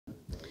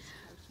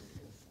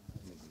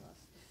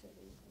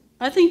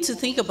I think to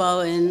think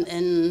about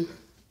in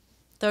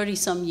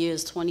 30-some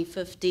years,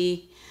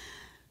 2050,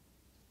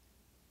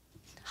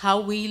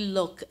 how we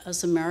look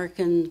as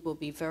Americans will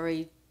be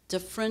very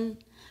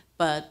different,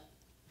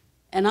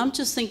 and I'm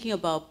just thinking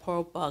about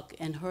Pearl Buck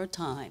and her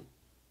time.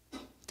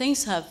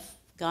 Things have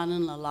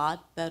gotten a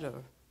lot better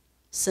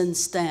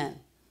since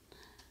then.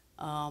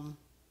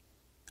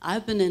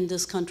 I've been in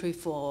this country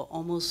for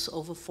almost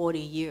over 40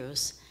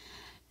 years,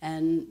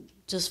 and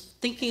just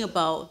thinking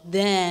about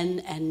then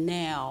and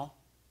now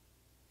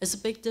is a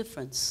big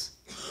difference.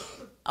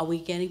 Are we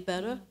getting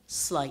better?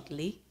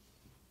 Slightly.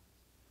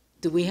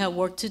 Do we have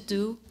work to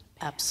do?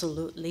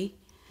 Absolutely.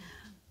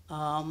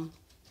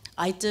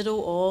 I ditto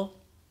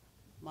all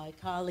my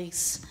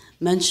colleagues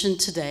mentioned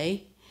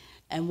today,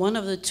 and one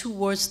of the 2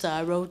 words that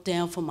I wrote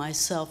down for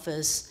myself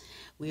is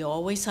we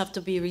always have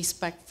to be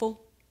respectful,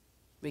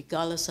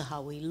 regardless of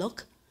how we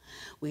look.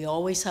 We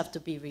always have to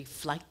be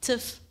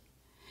reflective.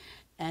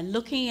 And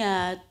looking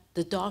at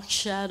the dark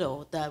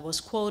shadow that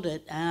was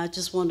quoted, and I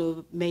just want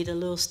to make a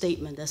little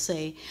statement that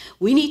say,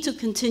 we need to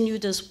continue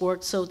this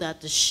work so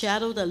that the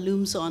shadow that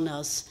looms on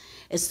us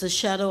is the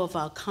shadow of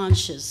our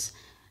conscience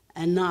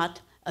and not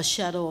a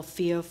shadow of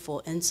fear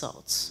for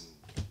insults.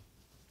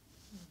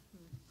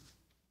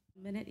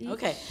 Minute each.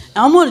 Okay,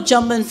 now I'm going to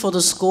jump in for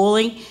the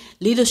schooling.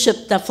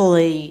 Leadership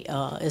definitely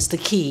is the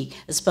key,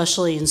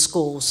 especially in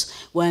schools.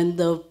 When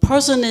the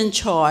person in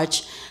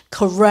charge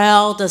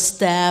corral the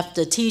staff,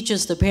 the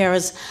teachers, the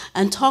parents,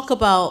 and talk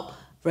about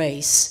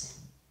race,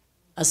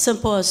 as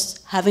simple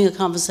as having a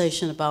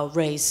conversation about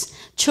race.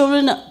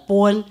 Children are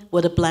born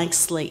with a blank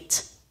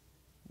slate.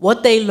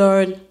 What they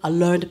learn are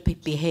learned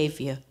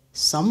behavior.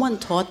 Someone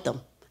taught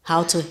them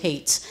how to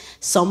hate.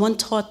 Someone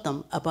taught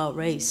them about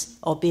race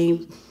or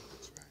being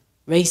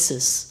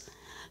racist.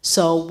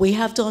 So we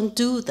have to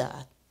undo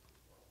that.